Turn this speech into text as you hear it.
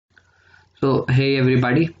So hey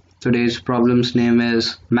everybody, today's problem's name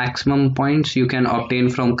is maximum points you can obtain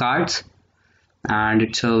from cards, and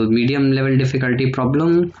it's a medium level difficulty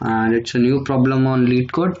problem, and it's a new problem on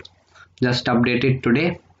LEETCODE, just updated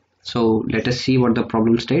today. So let us see what the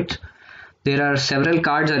problem states. There are several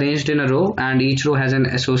cards arranged in a row and each row has an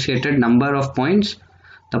associated number of points.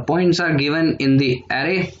 The points are given in the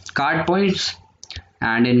array card points,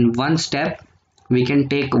 and in one step we can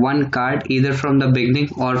take one card either from the beginning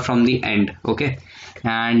or from the end. Okay,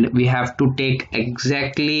 and we have to take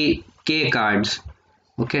exactly k cards.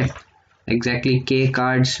 Okay, exactly k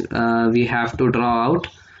cards we have to draw out,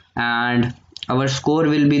 and our score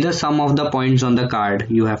will be the sum of the points on the card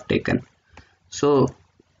you have taken. So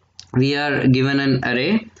we are given an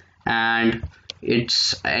array and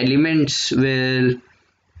its elements will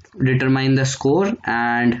determine the score,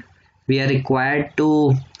 and we are required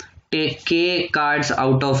to take k cards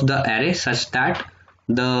out of the array such that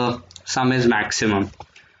the sum is maximum.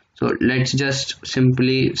 So let's just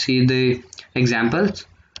simply see the examples.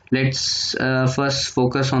 Let's first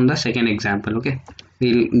focus on the second example. Okay,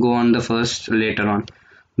 we'll go on the first later on.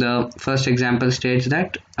 The first example states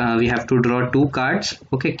that we have to draw two cards.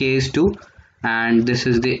 Okay, k is 2 and this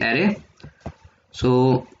is the array.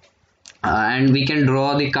 So and we can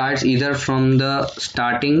draw the cards either from the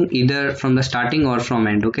starting or from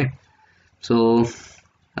end. Okay, so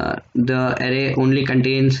the array only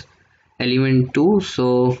contains element 2,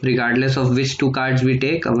 so regardless of which two cards we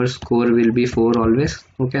take, our score will be 4 always.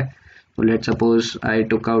 Okay, so let's suppose I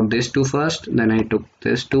took out this 2 first, then I took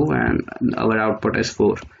this 2, and our output is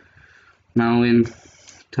 4. Now in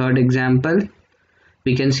third example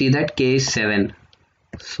we can see that k is 7.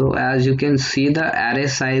 So as you can see, the array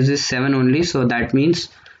size is 7 only, so that means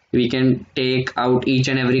we can take out each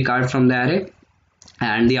and every card from the array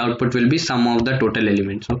and the output will be sum of the total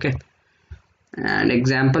elements. Okay, and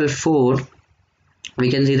example 4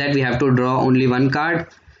 we can see that we have to draw only one card,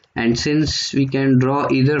 and since we can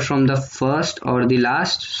draw either from the first or the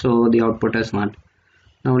last, so the output is 1.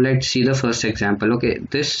 Now let's see the first example. Okay,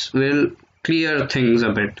 this will clear things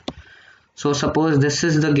a bit. So suppose this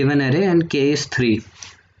is the given array and k is 3.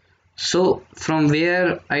 So from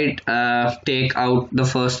where I take out the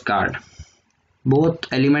first card,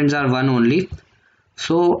 both elements are 1 only,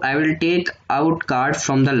 so I will take out card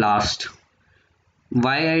from the last.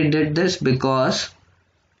 Why I did this? Because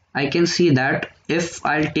I can see that if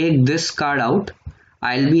I'll take this card out,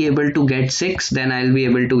 I'll be able to get 6, then I'll be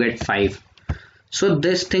able to get 5. So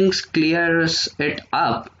this things clears it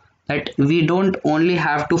up that we don't only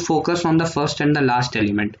have to focus on the first and the last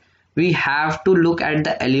element. We have to look at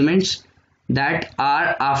the elements that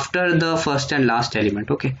are after the first and last element.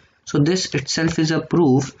 Okay, so this itself is a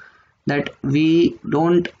proof that we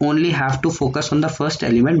don't only have to focus on the first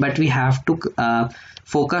element, but we have to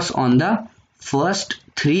focus on the first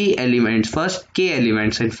 3 elements, first k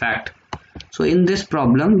elements in fact. So in this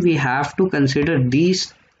problem we have to consider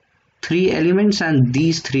these 3 elements and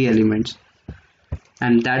these 3 elements,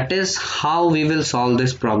 and that is how we will solve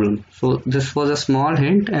this problem. So this was a small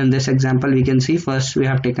hint. And this example we can see first we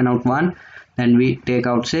have taken out 1, then we take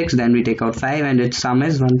out 6, then we take out 5, and its sum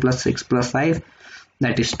is 1 plus 6 plus 5,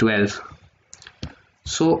 that is 12.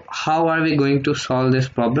 So how are we going to solve this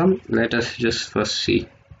problem? Let us just first see.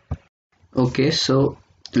 Okay, so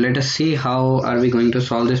let us see how are we going to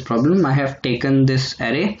solve this problem. I have taken this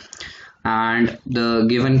array and the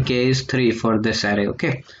given k is 3 for this array.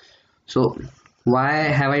 Okay, so why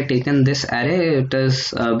have I taken this array? It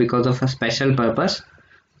is because of a special purpose,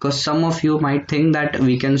 because some of you might think that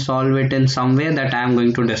we can solve it in some way that I am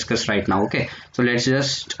going to discuss right now. Okay, so let's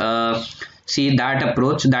just see that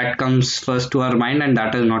approach that comes first to our mind, and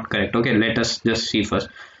that is not correct. Okay, let us just see first.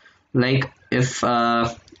 Like if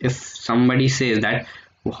somebody says that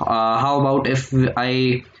how about if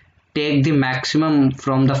I take the maximum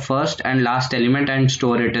from the first and last element and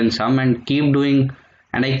store it in sum, and keep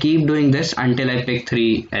doing this until I pick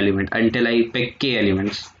until I pick k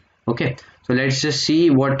elements. Okay, so let's just see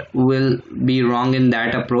what will be wrong in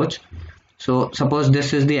that approach. So suppose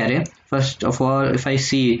this is the array. First of all, if I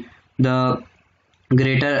see the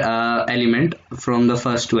greater element from the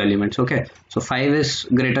first 2 elements. Okay, so 5 is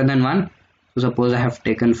greater than 1. So suppose I have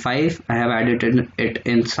taken 5, I have added it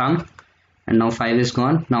in sum, and now 5 is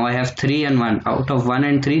gone. Now I have 3 and 1. Out of 1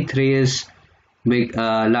 and 3, 3 is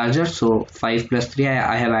larger, so 5 plus 3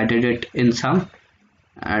 I have added it in sum,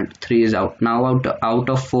 and 3 is out. Now out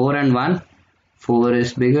of 4 and 1, 4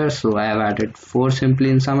 is bigger, so I have added 4 simply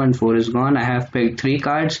in sum, and 4 is gone. I have picked 3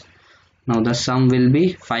 cards. Now the sum will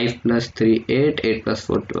be 5 plus 3 8, 8 plus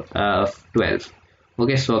 4 12.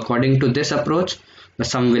 Okay, so according to this approach the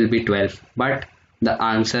sum will be 12, but the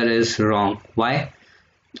answer is wrong. Why?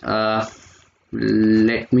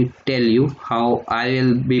 Let me tell you how I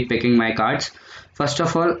will be picking my cards. First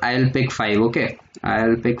of all, I'll pick 5. Okay,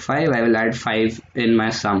 I'll pick 5. I will add 5 in my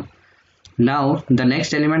sum. Now the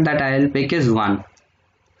next element that I will pick is 1.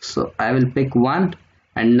 So I will pick 1,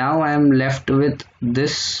 and now I am left with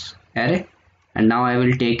this array, and now I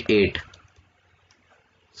will take 8.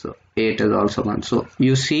 So 8 is also 1. So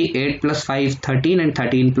you see 8 plus 5 13, and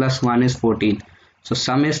 13 plus 1 is 14. So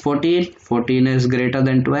sum is 14. 14 is greater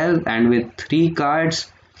than 12, and with 3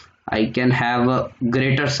 cards I can have a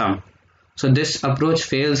greater sum. So this approach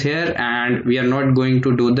fails here, and we are not going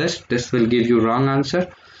to do this. This will give you wrong answer.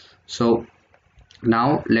 So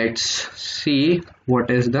now let's see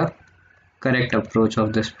what is the correct approach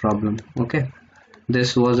of this problem. Okay,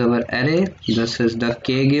 this was our array, this is the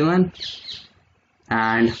k given,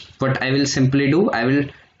 and what I will simply do, I will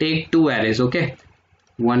take 2 arrays. Okay,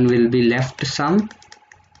 one will be left sum,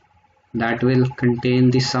 that will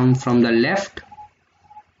contain the sum from the left.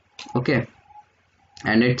 Okay,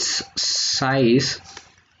 and its size,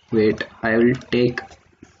 wait, I will take,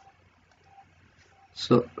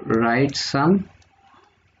 so right sum,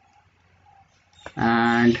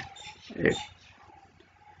 and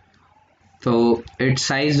so its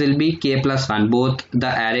size will be k plus 1. Both the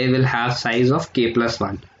array will have size of k plus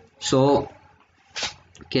 1. So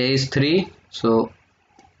k is 3. So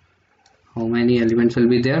how many elements will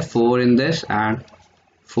be there? 4 in this and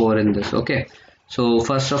 4 in this. Okay, so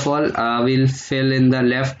first of all we'll fill in the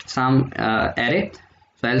left sum array.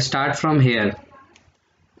 So I'll start from here.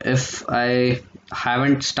 If I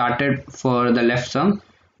haven't started for the left sum,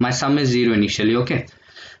 my sum is 0 initially. Okay,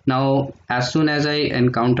 now as soon as I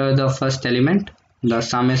encounter the first element, the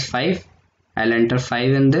sum is 5. I'll enter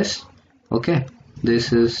 5 in this. Okay,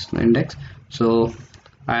 this is the index. So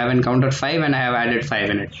I have encountered 5 and I have added 5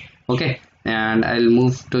 in it. Okay, and I'll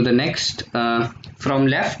move to the next from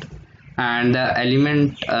left, and the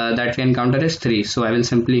element that we encounter is 3. So I will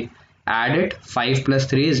simply add it. 5 plus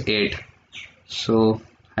 3 is 8. So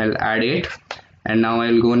I'll add 8, and now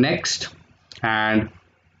I'll go next, and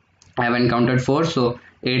I have encountered 4. So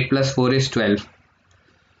 8 plus 4 is 12.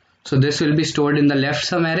 So this will be stored in the left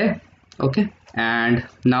sum array. Okay, and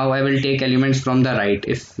now I will take elements from the right.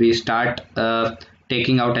 If we start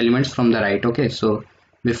taking out elements from the right. Okay, so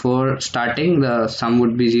before starting, the sum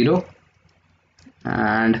would be 0,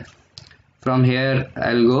 and from here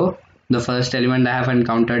I'll go. The first element I have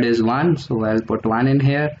encountered is 1, so I'll put 1 in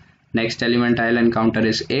here. Next element I'll encounter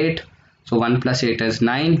is 8, so 1 plus 8 is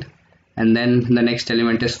 9, and then the next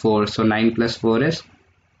element is 4, so 9 plus 4 is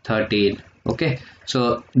 13. Okay,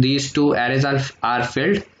 so these two arrays are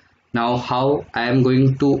filled. Now how I am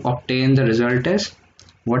going to obtain the result is,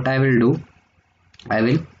 what I will do, I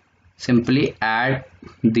will simply add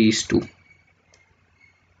these two.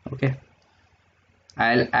 Okay,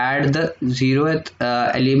 I'll add the 0th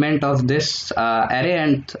element of this array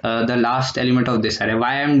and the last element of this array.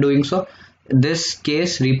 Why I am doing so? This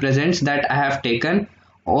case represents that I have taken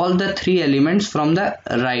all the 3 elements from the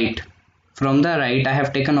right. From the right I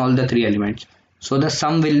have taken all the 3 elements. So the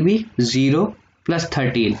sum will be 0 plus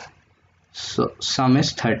 13. So sum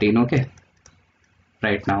is 13. Okay,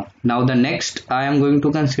 right now. Now the next I am going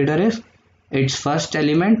to consider is its first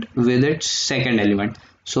element with its second element.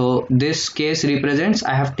 So this case represents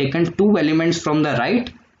I have taken 2 elements from the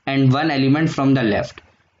right and 1 element from the left.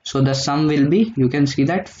 So the sum will be, you can see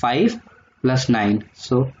that, 5 plus 9.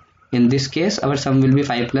 So in this case our sum will be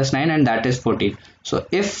 5 plus 9, and that is 14. So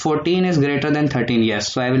if 14 is greater than 13,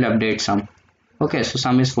 yes, so I will update sum. Okay, so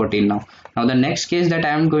sum is 14 now. Now the next case that I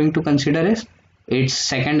am going to consider is its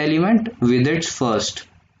second element with its first.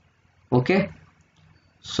 Okay,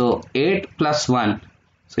 so 8 plus 1.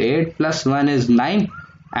 So 8 plus 1 is 9,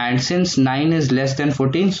 and since 9 is less than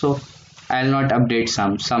 14, so I will not update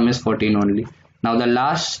sum. Sum is 14 only. Now the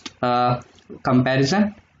last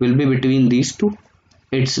comparison will be between these two,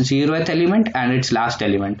 its 0th element and its last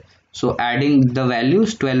element. So adding the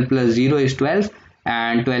values, 12 plus 0 is 12,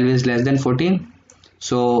 and 12 is less than 14,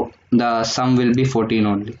 so the sum will be 14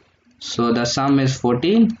 only. So the sum is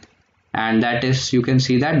 14, and that is, you can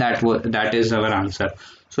see that is our answer.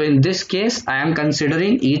 So in this case I am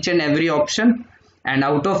considering each and every option, and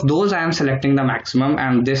out of those I am selecting the maximum,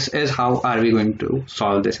 and this is how are we going to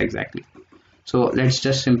solve this exactly. So let's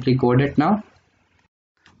just simply code it now.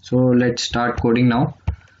 So let's start coding now.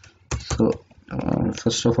 So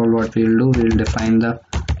first of all, what we'll do, we'll define the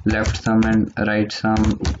left sum and right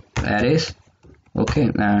sum arrays. Okay,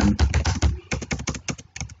 and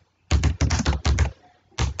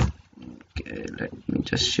okay, let me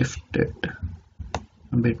just shift it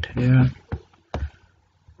a bit here.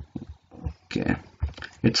 Okay,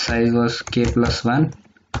 its size was k plus 1.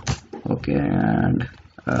 Okay, and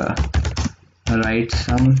write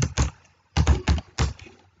sum.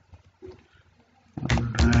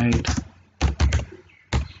 Alright,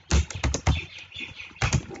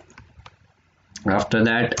 after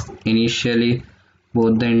that, initially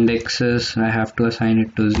both the indexes I have to assign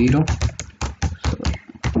it to 0. So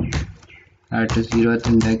at 0th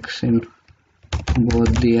index in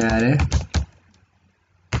both the array,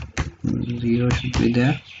 0 should be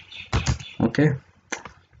there. Okay,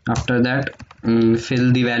 after that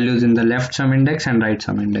fill the values in the left sum index and right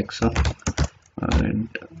sum index. So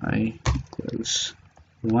int I equals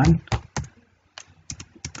 1,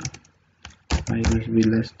 I must be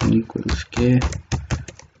less than equals k,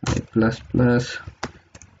 I plus plus.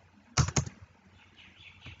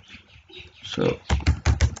 So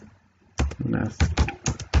left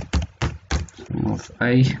sum of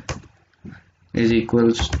I is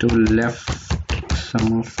equals to left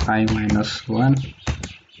sum of I minus 1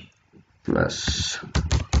 plus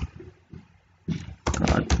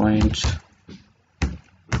cardPoints.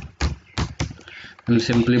 I'm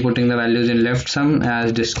simply putting the values in left sum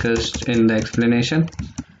as discussed in the explanation.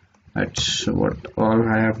 That's what all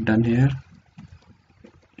I have done here.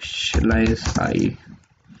 Initialize I,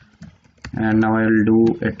 and now I will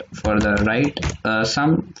do it for the right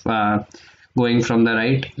sum, going from the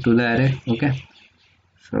right to the array. Okay,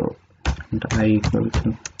 so I equal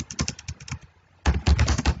to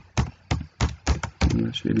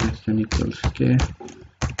must be less than equals k,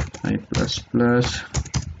 I plus plus.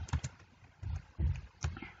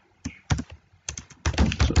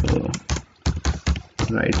 So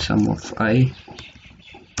right sum of I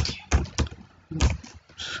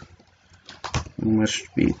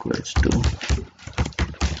must be equals to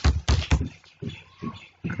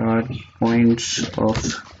cardPoints of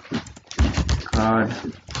card.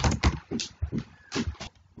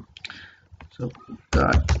 So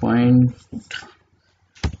cardPoint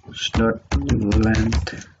dot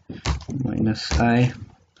length minus I,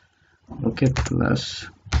 okay, plus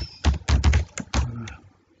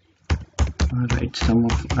right sum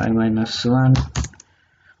of I minus 1.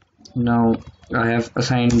 Now I have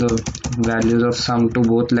assigned the values of sum to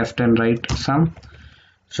both left and right sum,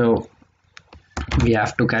 so we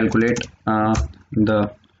have to calculate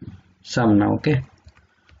the sum now. Okay,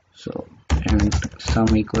 so int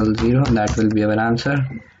sum equals 0, that will be our answer.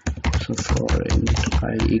 So for int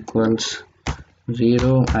I equals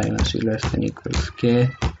 0, I must be less than equals k,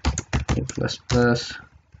 a plus plus.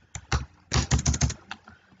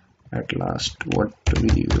 At last what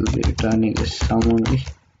we will be returning is sum only,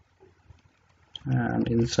 and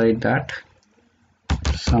inside that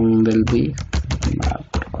sum will be map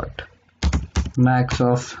dot max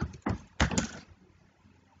of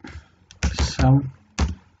sum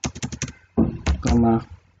comma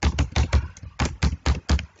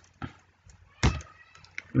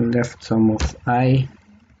left sum of I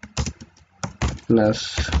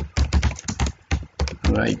plus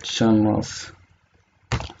right sum of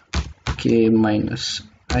k minus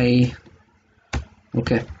I.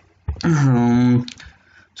 Okay,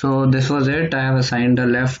 so this was it. I have assigned a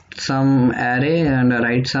left sum array and a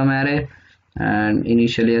right sum array, and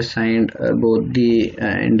initially assigned both the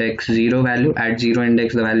index 0 value. At 0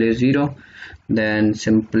 index the value is 0, then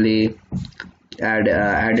simply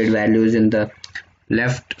added values in the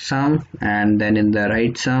left sum and then in the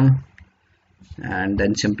right sum, and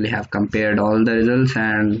then simply have compared all the results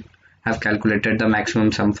and have calculated the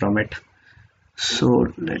maximum sum from it. So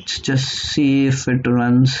let's just see if it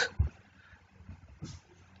runs.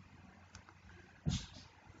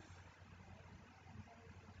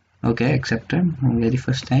 Okay, accepted very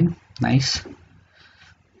first time. Nice.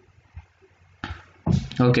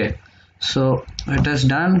 Okay, so it is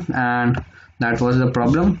done, and that was the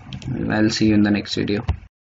problem. I'll see you in the next video.